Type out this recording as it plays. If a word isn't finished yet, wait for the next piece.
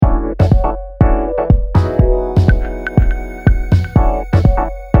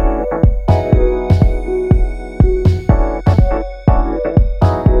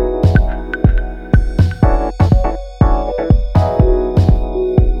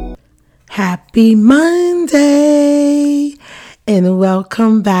Happy Monday and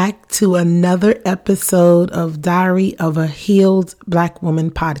welcome back to another episode of Diary of a Healed Black Woman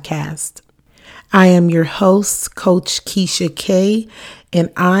podcast. I am your host, Coach Keisha K,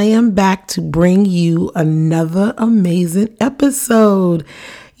 and I am back to bring you another amazing episode.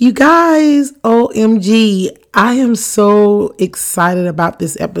 You guys, OMG, I am so excited about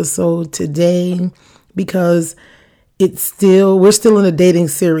this episode today because we're still in a dating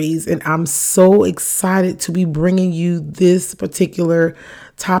series, and I'm so excited to be bringing you this particular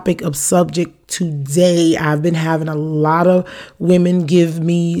topic of subject today. I've been having a lot of women give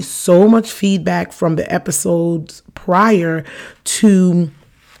me so much feedback from the episodes prior to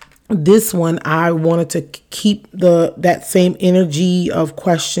this one. I wanted to keep that same energy of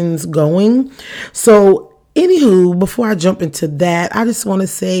questions going. So anywho, before I jump into that, I just want to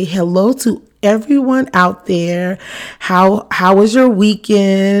say hello to everyone out there. How was your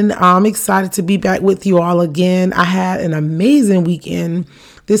weekend? I'm excited to be back with you all again. I had an amazing weekend.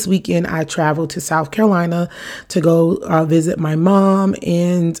 This weekend, I traveled to South Carolina to go visit my mom,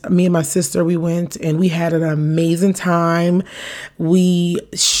 and me and my sister, we went and we had an amazing time. We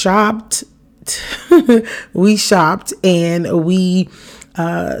shopped, and we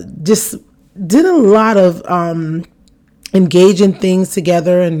just did a lot of engaging things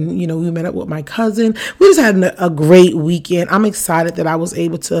together, and we met up with my cousin. We just had a great weekend. I'm excited that I was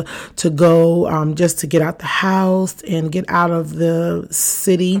able to go just to get out the house and get out of the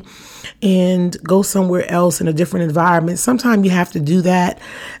city and go somewhere else in a different environment. Sometimes you have to do that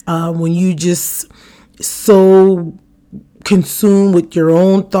when you just so consumed with your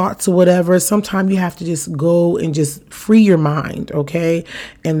own thoughts or whatever. Sometimes you have to just go and just free your mind, okay?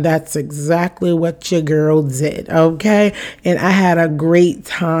 And that's exactly what your girl did, okay? And I had a great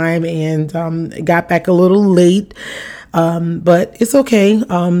time and got back a little late, but it's okay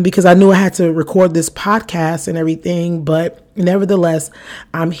because I knew I had to record this podcast and everything, but nevertheless,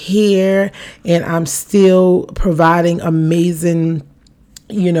 I'm here and I'm still providing amazing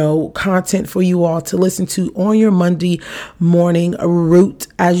content for you all to listen to on your Monday morning route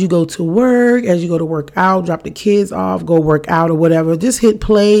as you go to work, as you go to work out, drop the kids off, go work out or whatever. Just hit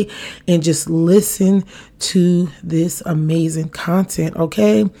play and just listen to this amazing content,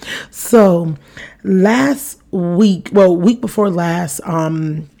 okay? So week before last,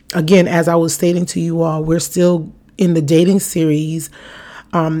 again, as I was stating to you all, we're still in the dating series.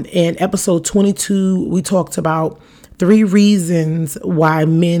 In episode 22, we talked about 3 reasons why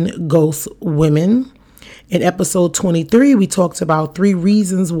men ghost women. In episode 23, we talked about 3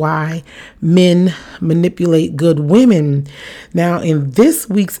 reasons why men manipulate good women. Now, in this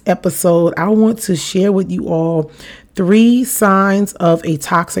week's episode, I want to share with you all 3 signs of a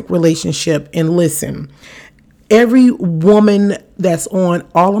toxic relationship. And listen, every woman that's on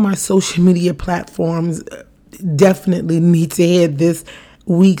all of my social media platforms definitely needs to hear this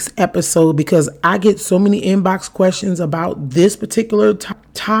week's episode, because I get so many inbox questions about this particular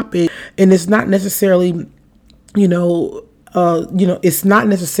topic, and it's not necessarily it's not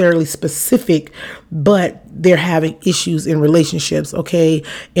necessarily specific, but they're having issues in relationships, okay?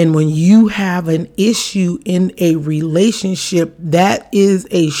 And when you have an issue in a relationship, that is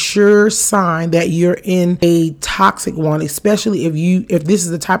a sure sign that you're in a toxic one, especially if this is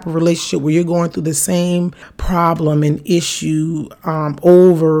the type of relationship where you're going through the same problem and issue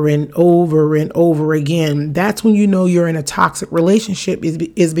over and over and over again. That's when you know you're in a toxic relationship,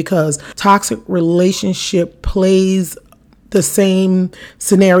 is because toxic relationship plays the same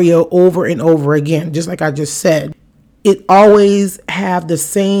scenario over and over again. Just like I just said, it always have the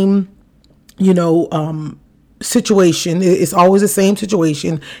same, situation. It's always the same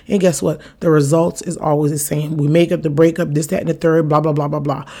situation. And guess what? The results is always the same. We make up the breakup, this, that, and the third, blah, blah, blah, blah,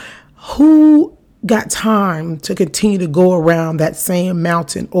 blah. Who got time to continue to go around that same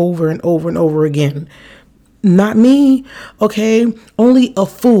mountain over and over and over again? Not me, okay? Only a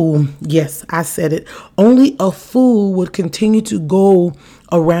fool, yes, I said it. Only a fool would continue to go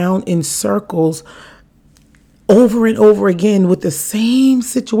around in circles over and over again with the same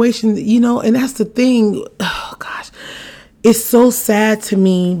situation, and that's the thing. Oh gosh, it's so sad to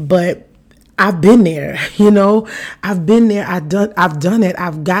me, but I've been there, I've been there. I've done it.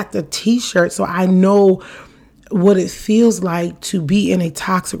 I've got the t-shirt, so I know what it feels like to be in a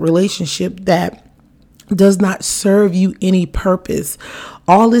toxic relationship that does not serve you any purpose.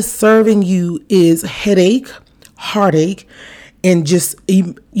 All it's serving you is headache, heartache, and just,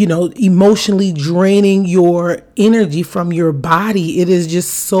 emotionally draining your energy from your body. It is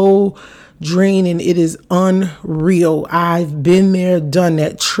just so draining. It is unreal. I've been there, done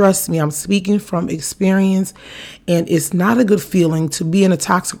that. Trust me, I'm speaking from experience, and it's not a good feeling to be in a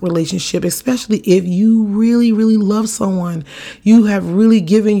toxic relationship, especially if you really, really love someone. You have really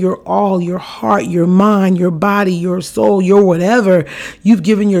given your all, your heart, your mind, your body, your soul, your whatever. You've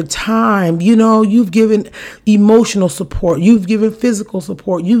given your time, you've given emotional support. You've given physical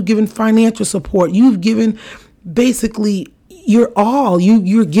support. You've given financial support. You've given basically you're all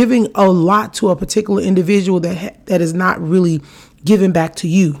you're giving a lot to a particular individual that is not really giving back to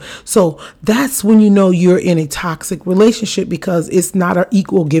you. So that's when you're in a toxic relationship, because it's not an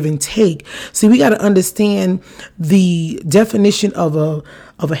equal give and take. See, we got to understand the definition of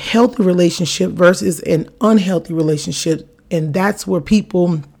a healthy relationship versus an unhealthy relationship, and that's where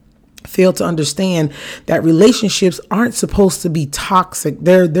people fail to understand that relationships aren't supposed to be toxic.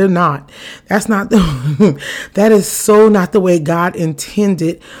 They're not. That's not that is so not the way God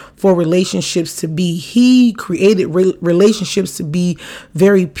intended for relationships to be. He created relationships to be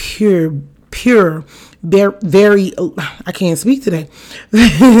very pure, very, I can't speak today,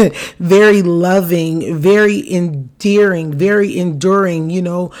 very loving, very endearing, very enduring.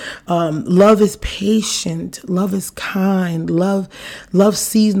 Love is patient, love is kind, love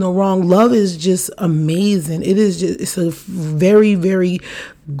sees no wrong. Love is just amazing. It's a very, very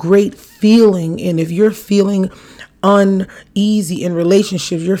great feeling. And if you're feeling uneasy in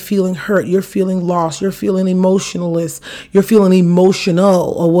relationships, you're feeling hurt, you're feeling lost, you're feeling emotionless, you're feeling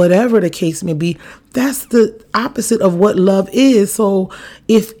emotional, or whatever the case may be, that's the opposite of what love is. So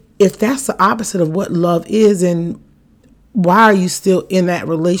if that's the opposite of what love is, then why are you still in that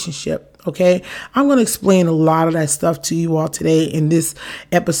relationship? Okay, I'm going to explain a lot of that stuff to you all today in this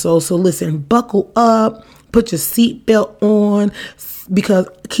episode. So listen, buckle up, put your seatbelt on, because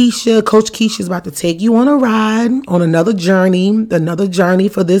Coach Keisha is about to take you on a ride, on another journey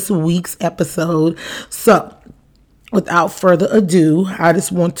for this week's episode. So without further ado, I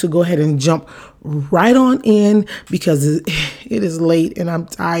just want to go ahead and jump right on in, because it is late and I'm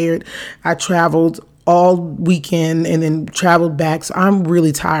tired. I traveled all weekend and then traveled back, so I'm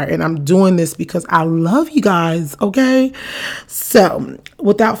really tired, and I'm doing this because I love you guys. Okay, so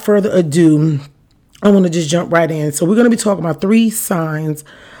without further ado, I want to just jump right in. So we're going to be talking about 3 signs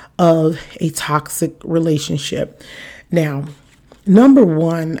of a toxic relationship. Now, number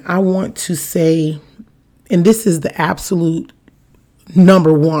 1, I want to say, and this is the absolute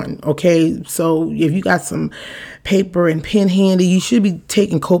number 1, okay? So if you got some paper and pen handy, you should be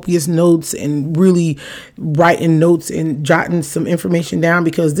taking copious notes and really writing notes and jotting some information down,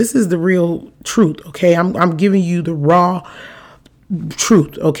 because this is the real truth, okay? I'm giving you the raw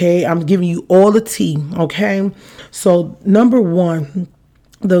truth, okay? I'm giving you all the tea, okay? So number 1,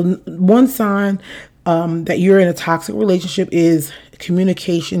 the one sign that you're in a toxic relationship is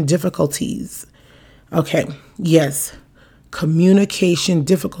communication difficulties. Okay, yes, communication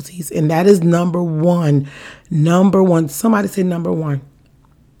difficulties, and that is number 1. Number 1, somebody say number 1.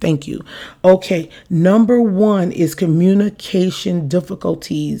 Thank you. Okay, number 1 is communication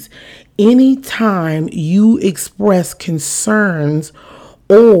difficulties. Anytime you express concerns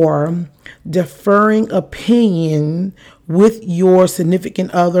or deferring opinion with your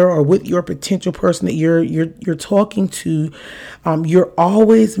significant other or with your potential person that you're talking to, you're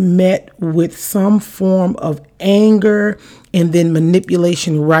always met with some form of anger and then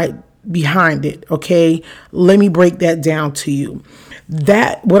manipulation right behind it. Okay, let me break that down to you.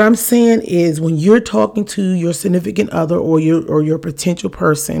 That what I'm saying is, when you're talking to your significant other or your potential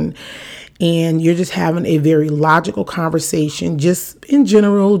person, and you're just having a very logical conversation, just in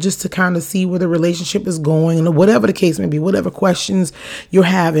general, just to kind of see where the relationship is going, or whatever the case may be, whatever questions you're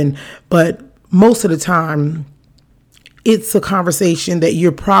having. But most of the time, it's a conversation that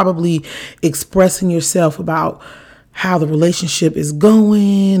you're probably expressing yourself about how the relationship is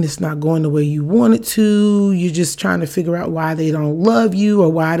going. It's not going the way you want it to. You're just trying to figure out why they don't love you, or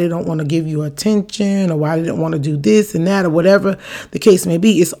why they don't want to give you attention, or why they don't want to do this and that, or whatever the case may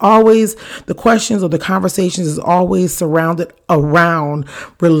be. It's always, the questions or the conversations is always surrounded around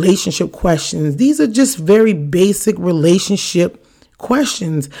relationship questions. These are just very basic relationship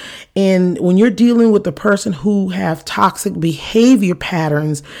questions. And when you're dealing with the person who have toxic behavior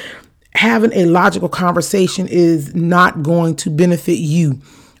patterns, having a logical conversation is not going to benefit you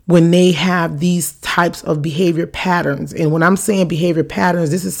when they have these types of behavior patterns. And when I'm saying behavior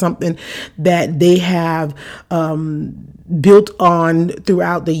patterns, this is something that they have built on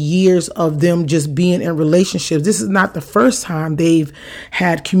throughout the years of them just being in relationships. This is not the first time they've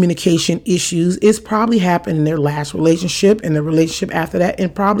had communication issues. It's probably happened in their last relationship and the relationship after that,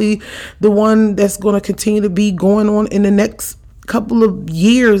 and probably the one that's going to continue to be going on in the next couple of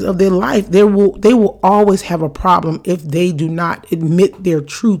years of their life, they will always have a problem if they do not admit their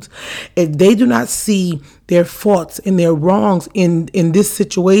truths, if they do not see their faults and their wrongs in this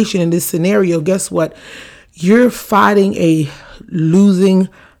situation, in this scenario. Guess what? You're fighting a losing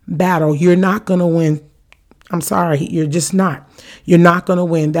battle. You're not going to win. I'm sorry, you're just not. You're not going to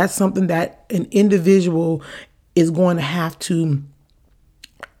win. That's something that an individual is going to have to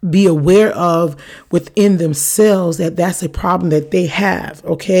be aware of within themselves, that that's a problem that they have.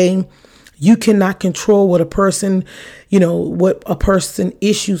 Okay. You cannot control what a person, what a person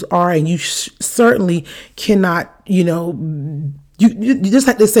issues are. And you certainly cannot, you just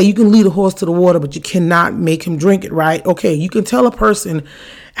like they say, you can lead a horse to the water, but you cannot make him drink it, right? Okay. You can tell a person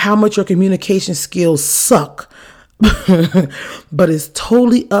how much your communication skills suck, but it's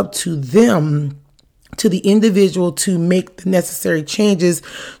totally up to them, to the individual, to make the necessary changes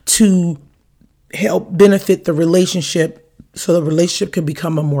to help benefit the relationship, so the relationship can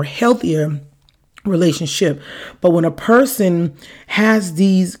become a more healthier relationship. But when a person has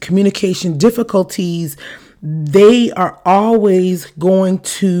these communication difficulties, they are always going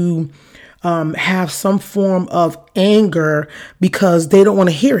to have some form of anger because they don't want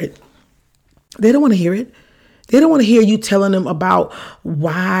to hear it. They don't want to hear it. They don't want to hear you telling them about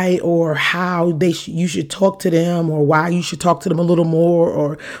why or how you should talk to them, or why you should talk to them a little more,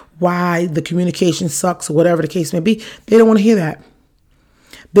 or why the communication sucks, or whatever the case may be. They don't want to hear that.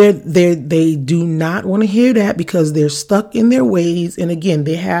 They do not want to hear that because they're stuck in their ways. And again,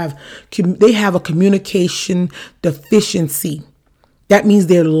 they have a communication deficiency. That means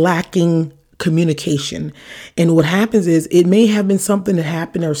they're lacking communication. And what happens is, it may have been something that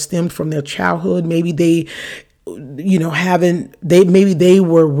happened or stemmed from their childhood. Maybe they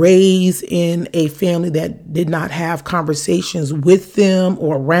were raised in a family that did not have conversations with them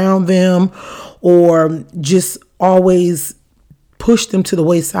or around them, or just always pushed them to the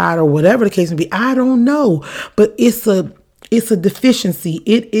wayside, or whatever the case may be. I don't know, but it's a deficiency.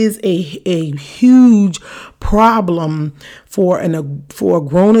 It is a huge problem for a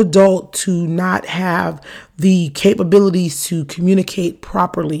grown adult to not have the capabilities to communicate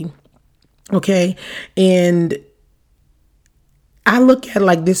properly. Okay. And I look at it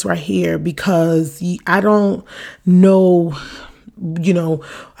like this right here, because I don't know,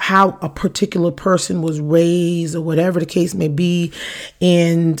 how a particular person was raised, or whatever the case may be.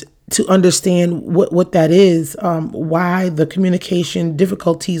 And to understand what that is, why the communication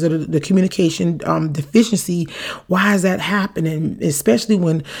difficulties, or the communication deficiency, why is that happening? Especially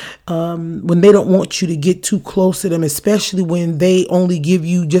when they don't want you to get too close to them, especially when they only give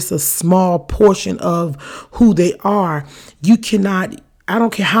you just a small portion of who they are. You cannot, I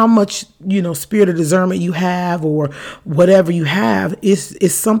don't care how much, spirit of discernment you have, or whatever you have,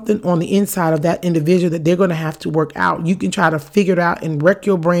 it's something on the inside of that individual that they're going to have to work out. You can try to figure it out and wreck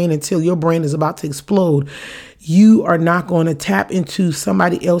your brain until your brain is about to explode. You are not going to tap into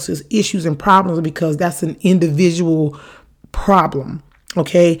somebody else's issues and problems, because that's an individual problem.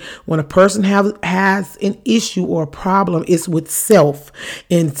 Okay. When a person has an issue or a problem, it's with self,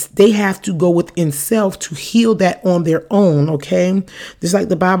 and they have to go within self to heal that on their own. Okay. Just like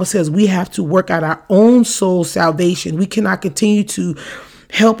the Bible says, we have to work out our own soul salvation. We cannot continue to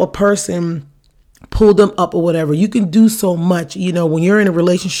help a person, pull them up or whatever. You can do so much, when you're in a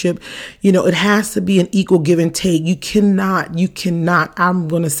relationship, it has to be an equal give and take. You cannot, I'm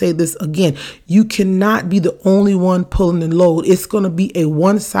going to say this again. You cannot be the only one pulling the load. It's going to be a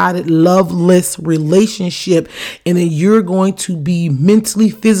one-sided, loveless relationship. And then you're going to be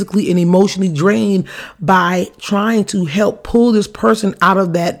mentally, physically, and emotionally drained by trying to help pull this person out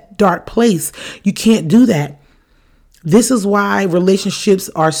of that dark place. You can't do that. This is why relationships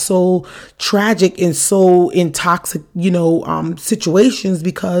are so tragic and so in toxic, situations,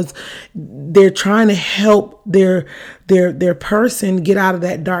 because they're trying to help their person get out of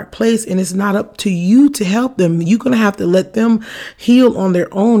that dark place. And it's not up to you to help them. You're going to have to let them heal on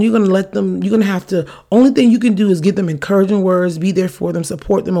their own. You're going to have to, only thing you can do is give them encouraging words, be there for them,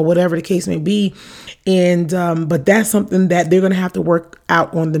 support them, or whatever the case may be. And, but that's something that they're going to have to work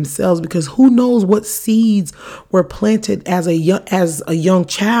out on themselves, because who knows what seeds were planted as a young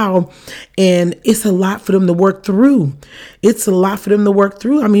child. And it's a lot for them to work through.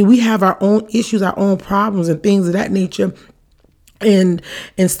 I mean, we have our own issues, our own problems and things of that nature, and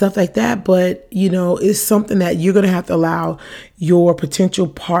stuff like that. But, it's something that you're going to have to allow your potential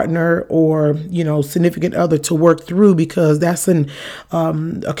partner or, significant other to work through, because that's a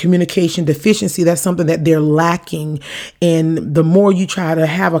communication deficiency. That's something that they're lacking. And the more you try to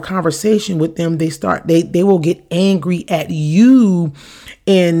have a conversation with them, they will get angry at you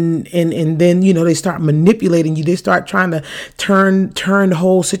and then, they start manipulating you. They start trying to turn the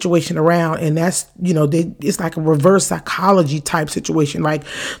whole situation around. And that's, it's like a reverse psychology type situation, like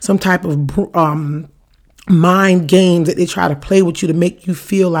some type of mind games that they try to play with you to make you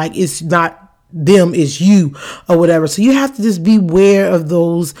feel like it's not them, is you or whatever. So you have to just beware of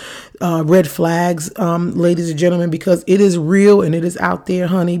those red flags, ladies and gentlemen, because it is real and it is out there,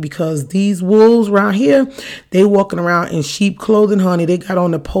 honey, because these wolves around here, they walking around in sheep clothing, honey. They got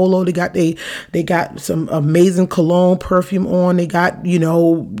on the polo, they got some amazing cologne perfume on, they got,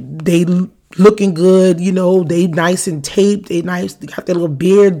 they looking good, they nice and taped, they got their little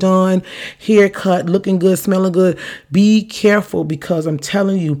beard done, haircut, looking good, smelling good. Be careful, because I'm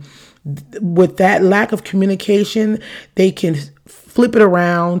telling you, with that lack of communication, they can flip it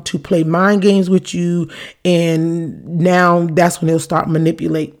around to play mind games with you, and now that's when they'll start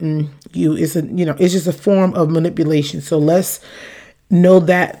manipulating you. It's just a form of manipulation. So let's know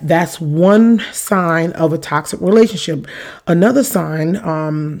that that's one sign of a toxic relationship. Another sign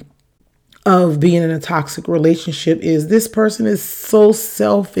of being in a toxic relationship is this person is so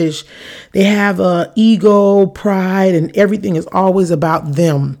selfish. They have a ego, pride, and everything is always about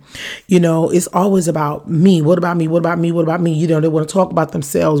them. It's always about me. What about me? What about me? What about me? They want to talk about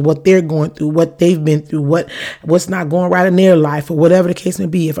themselves, what they're going through, what they've been through, what's not going right in their life, or whatever the case may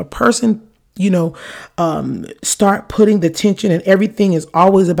be. If a person start putting the tension and everything is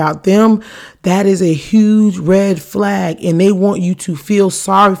always about them, that is a huge red flag. And they want you to feel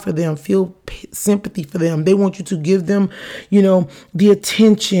sorry for them, feel sympathy for them. They want you to give them, the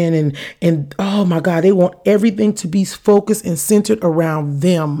attention and oh my God, they want everything to be focused and centered around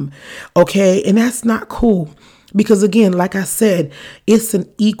them. Okay. And that's not cool. Because again, like I said, it's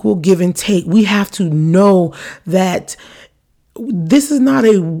an equal give and take. We have to know that this is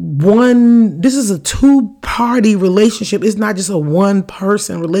a two-party relationship. It's not just a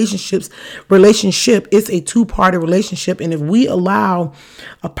one-person relationship. It's a two-party relationship. And if we allow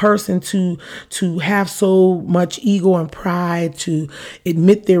a person to have so much ego and pride to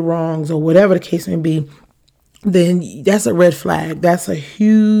admit their wrongs or whatever the case may be, then that's a red flag. That's a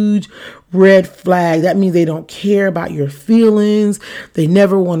huge red flag. That means they don't care about your feelings. They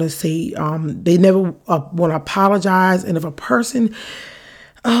never want to say, they never want to apologize. And if a person,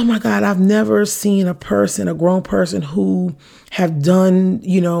 oh my God, I've never seen a grown person who have done,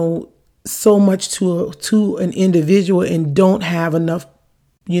 so much to an individual and don't have enough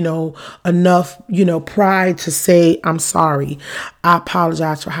pride to say, I'm sorry, I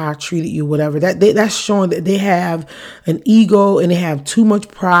apologize for how I treated you, whatever. That's showing that they have an ego and they have too much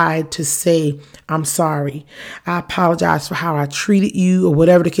pride to say, I'm sorry, I apologize for how I treated you, or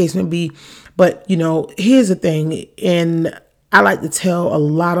whatever the case may be. But, here's the thing, and I like to tell a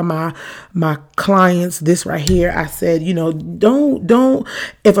lot of my clients this right here. I said, don't,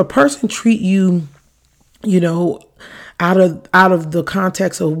 if a person treat you, out of the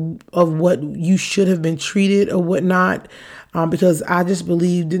context of what you should have been treated or whatnot, because I just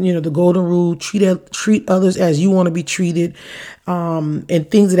believe that, the golden rule, treat others as you want to be treated,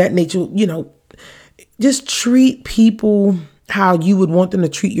 and things of that nature. Just treat people how you would want them to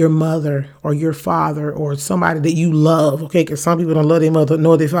treat your mother or your father or somebody that you love. Okay, because some people don't love their mother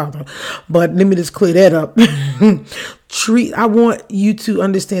nor their father. But let me just clear that up. I want you to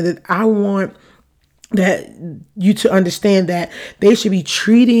understand that I want that you to understand that they should be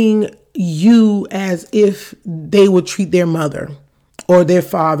treating you as if they would treat their mother or their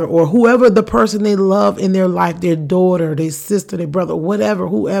father or whoever the person they love in their life, their daughter, their sister, their brother, whatever,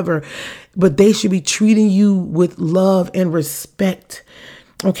 whoever. But they should be treating you with love and respect.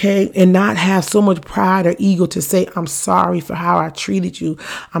 Okay, and not have so much pride or ego to say, I'm sorry for how I treated you.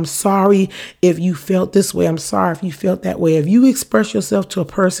 I'm sorry if you felt this way. I'm sorry if you felt that way. If you express yourself to a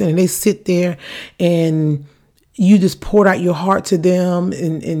person and they sit there and you just poured out your heart to them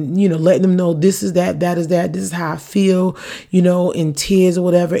and letting them know this is that is that, this is how I feel, in tears or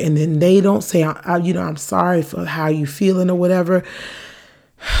whatever. And then they don't say, I'm sorry for how you feeling or whatever.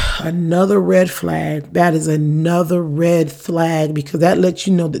 Another red flag. That is another red flag, because that lets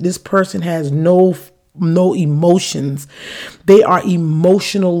you know that this person has no emotions. They are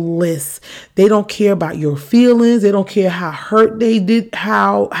emotionless. They don't care about your feelings. They don't care how hurt they did,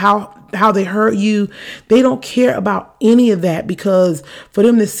 how they hurt you. They don't care about any of that, because for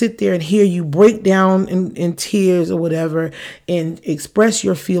them to sit there and hear you break down in tears or whatever and express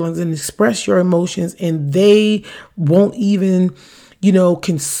your feelings and express your emotions, and they won't even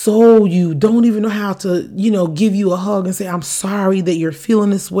console you, don't even know how to, give you a hug and say, I'm sorry that you're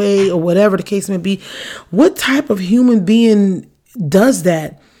feeling this way or whatever the case may be. What type of human being does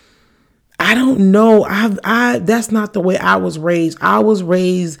that? I don't know. That's not the way I was raised. I was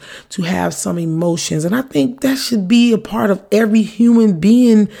raised to have some emotions, and I think that should be a part of every human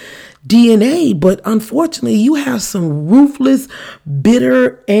being DNA. But unfortunately, you have some ruthless,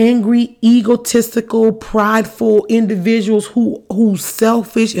 bitter, angry, egotistical, prideful individuals who's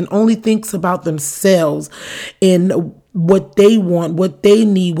selfish and only thinks about themselves and what they want, what they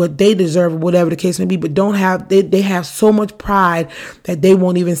need, what they deserve, whatever the case may be, but they have so much pride that they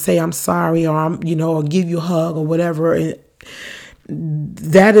won't even say I'm sorry, or or give you a hug or whatever. And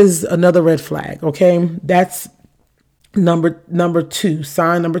that is another red flag. Okay. That's number two,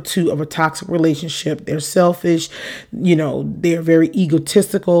 sign number two of a toxic relationship. They're selfish, they're very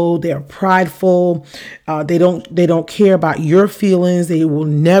egotistical, they're prideful, they don't care about your feelings. They will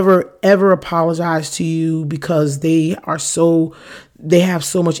never ever apologize to you because they have so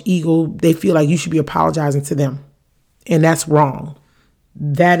much ego. They feel like you should be apologizing to them, and that's wrong.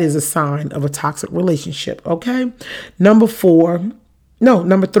 That is a sign of a toxic relationship. Okay. Number three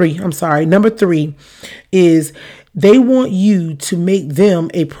is they want you to make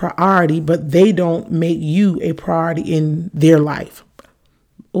them a priority, but they don't make you a priority in their life.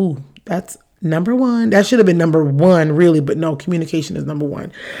 Ooh, that's number one. That should have been number one, really, but no, communication is number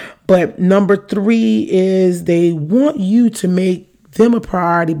one. But number three is they want you to make them a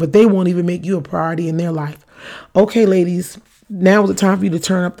priority, but they won't even make you a priority in their life. Okay, ladies, now is the time for you to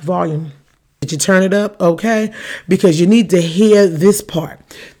turn up the volume. Did you turn it up? Okay. Because you need to hear this part.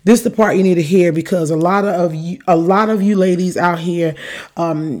 This is the part you need to hear, because a lot of you ladies out here,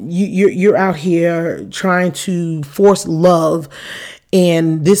 you're out here trying to force love,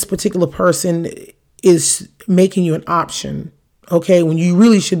 and this particular person is making you an option. Okay, when you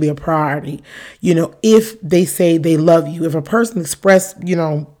really should be a priority. If they say they love you, if a person express,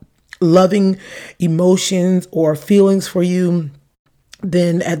 loving emotions or feelings for you,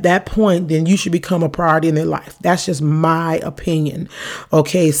 then at that point, then you should become a priority in their life. That's just my opinion.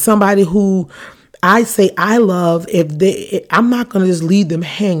 Okay. Somebody who I say I love, I'm not going to just leave them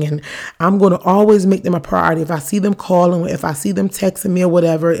hanging. I'm going to always make them a priority. If I see them calling, if I see them texting me or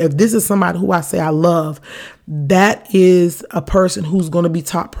whatever, if this is somebody who I say I love, that is a person who's going to be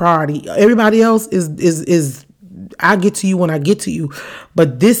top priority. Everybody else is I get to you when I get to you,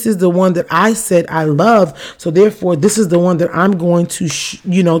 but this is the one that I said I love. So therefore, this is the one that I'm going to,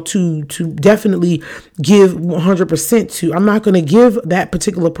 to definitely give 100% to. I'm not going to give that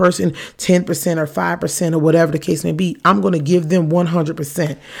particular person 10% or 5% or whatever the case may be. I'm going to give them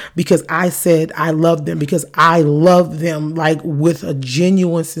 100% because I said I love them, because I love them like with a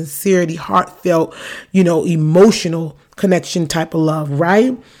genuine, sincerity, heartfelt, emotional connection type of love.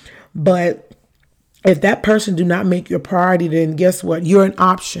 Right. But if that person do not make your priority, then guess what? You're an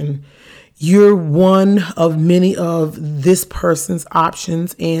option. You're one of many of this person's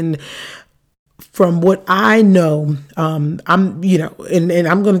options. And from what I know, and I'm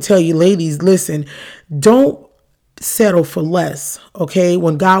going to tell you, ladies, listen, don't settle for less. Okay.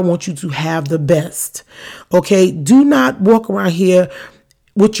 When God wants you to have the best. Okay. Do not walk around here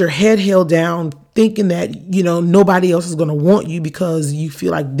with your head held down, thinking that, nobody else is going to want you because you feel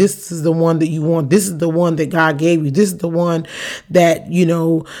like this is the one that you want. This is the one that God gave you. This is the one that,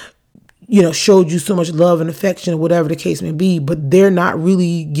 showed you so much love and affection or whatever the case may be, but they're not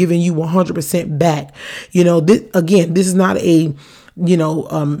really giving you 100% back. This is not a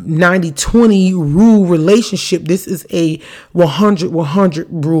 90-20 rule relationship. This is a 100-100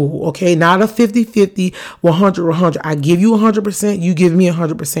 rule. Okay. Not a 50-50, 100-100. I give you 100%. You give me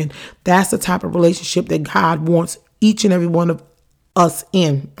 100%. That's the type of relationship that God wants each and every one of us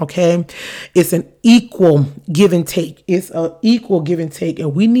in. Okay. It's an equal give and take.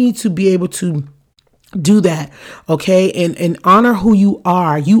 And we need to be able to do that. Okay. And honor who you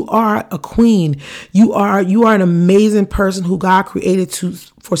are. You are a queen. You are an amazing person who God created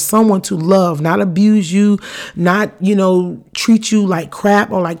for someone to love, not abuse you, not, treat you like crap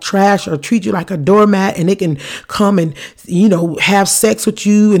or like trash or treat you like a doormat, and they can come and, have sex with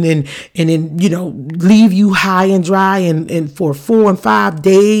you and then, leave you high and dry and for 4 and 5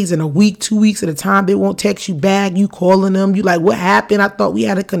 days and a week, 2 weeks at a time. They won't text you back. You calling them. You like, what happened? I thought we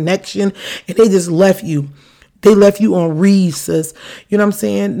had a connection, and they just left you. They left you on reeds, sis. You know what I'm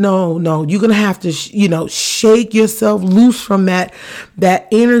saying? No. You're going to have to, shake yourself loose from that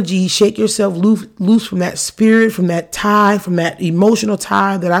energy. Shake yourself loose from that spirit, from that tie, from that emotional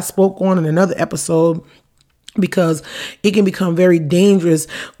tie that I spoke on in another episode. because it can become very dangerous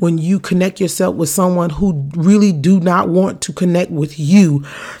when you connect yourself with someone who really do not want to connect with you.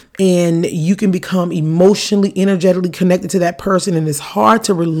 And you can become emotionally, energetically connected to that person. And it's hard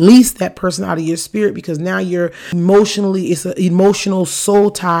to release that person out of your spirit, because now you're emotionally, it's an emotional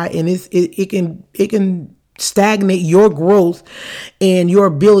soul tie, and it can stagnate your growth and your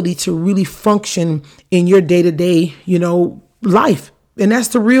ability to really function in your day-to-day, life. And that's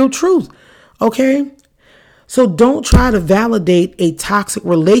the real truth. Okay. So don't try to validate a toxic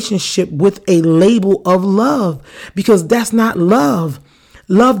relationship with a label of love, because that's not love.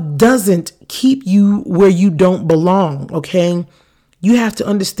 Love doesn't keep you where you don't belong, okay? You have to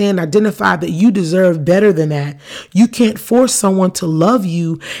understand, identify that you deserve better than that. You can't force someone to love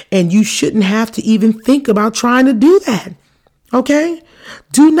you, and you shouldn't have to even think about trying to do that, okay?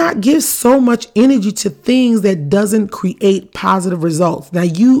 Do not give so much energy to things that doesn't create positive results. Now,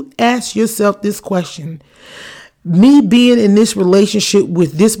 you ask yourself this question. Me being in this relationship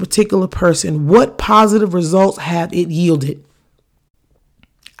with this particular person, what positive results have it yielded?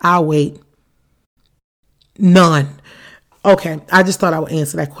 I'll wait. None. Okay, I just thought I would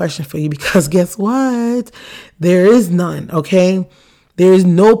answer that question for you, because guess what? There is none, okay? There is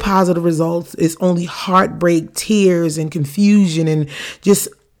no positive results. It's only heartbreak, tears, and confusion, and just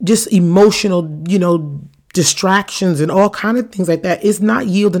emotional, distractions and all kind of things like that. It's not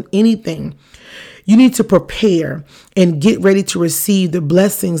yielding anything. You need to prepare and get ready to receive the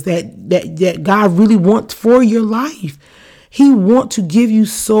blessings that God really wants for your life. He wants to give you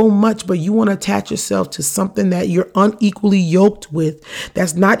so much, but you want to attach yourself to something that you're unequally yoked with,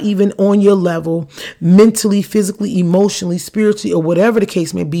 that's not even on your level, mentally, physically, emotionally, spiritually, or whatever the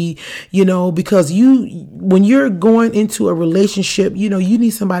case may be, because when you're going into a relationship, you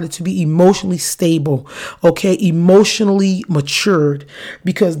need somebody to be emotionally stable, okay, emotionally matured,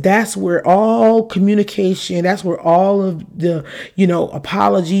 because that's where all communication, that's where all of the,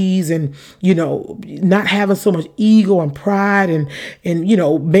 apologies and, not having so much ego and pride and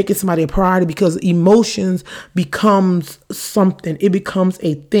making somebody a priority, because emotions becomes something. It becomes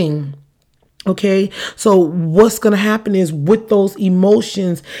a thing. Okay. So what's going to happen is, with those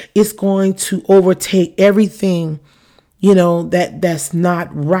emotions, it's going to overtake everything, that's not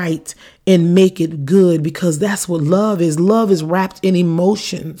right, and make it good, because that's what love is. Love is wrapped in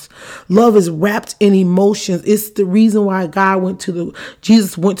emotions. Love is wrapped in emotions. It's the reason why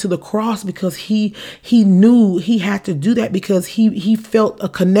Jesus went to the cross, because he knew he had to do that, because he felt a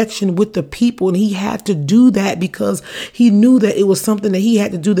connection with the people, and he had to do that because he knew that it was something that he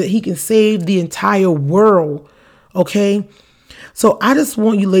had to do, that he can save the entire world. Okay. So I just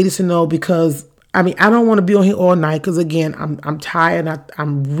want you ladies to know, because I don't want to be on here all night, because again, I'm tired.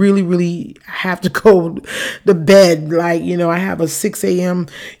 I'm really have to go to bed. I have a 6 a.m.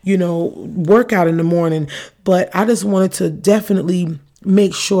 workout in the morning. But I just wanted to definitely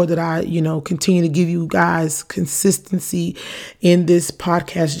make sure that I continue to give you guys consistency in this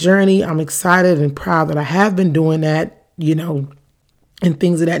podcast journey. I'm excited and proud that I have been doing that, and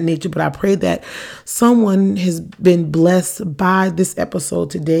things of that nature. But I pray that someone has been blessed by this episode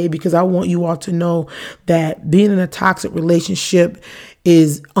today, because I want you all to know that being in a toxic relationship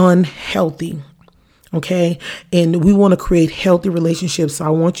is unhealthy. Okay. And we want to create healthy relationships. So I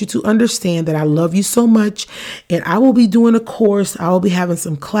want you to understand that I love you so much, and I will be doing a course. I will be having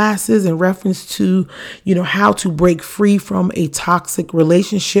some classes in reference to, how to break free from a toxic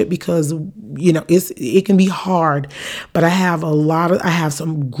relationship, because, it can be hard, but I have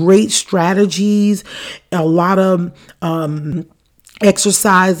some great strategies, a lot of,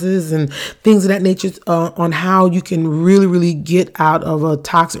 exercises and things of that nature on how you can really get out of a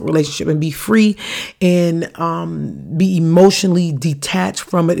toxic relationship and be free, and be emotionally detached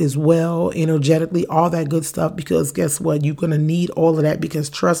from it as well, energetically, all that good stuff. Because guess what? You're going to need all of that,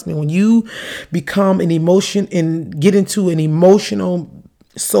 because trust me, when you become an emotion and get into an emotional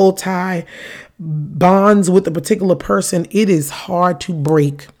soul tie bonds with a particular person, it is hard to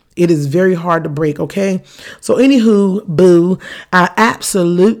break. It is very hard to break, okay? So anywho, boo, I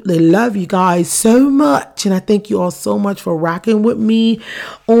absolutely love you guys so much. And I thank you all so much for rocking with me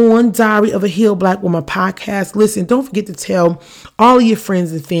on Diary of a Healed Black Woman podcast. Listen, don't forget to tell all of your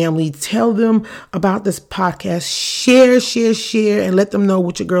friends and family. Tell them about this podcast. Share, and let them know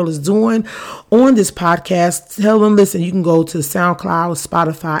what your girl is doing on this podcast. Tell them, listen, you can go to SoundCloud,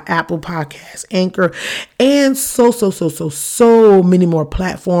 Spotify, Apple Podcasts, Anchor, and so many more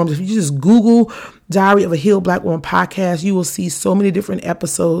platforms. If you just Google Diary of a Healed Black Woman podcast, you will see so many different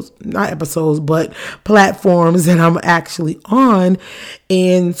but platforms that I'm actually on,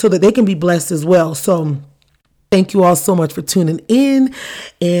 and so that they can be blessed as well. So Thank you all so much for tuning in.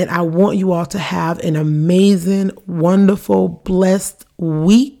 And I want you all to have an amazing, wonderful, blessed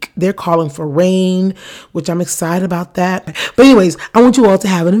week. They're calling for rain, which I'm excited about that. But anyways, I want you all to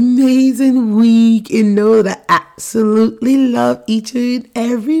have an amazing week and know that I absolutely love each and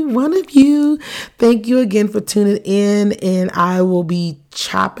every one of you. Thank you again for tuning in, and I will be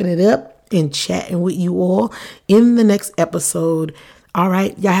chopping it up and chatting with you all in the next episode. All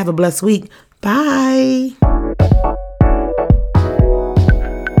right, y'all have a blessed week. Bye.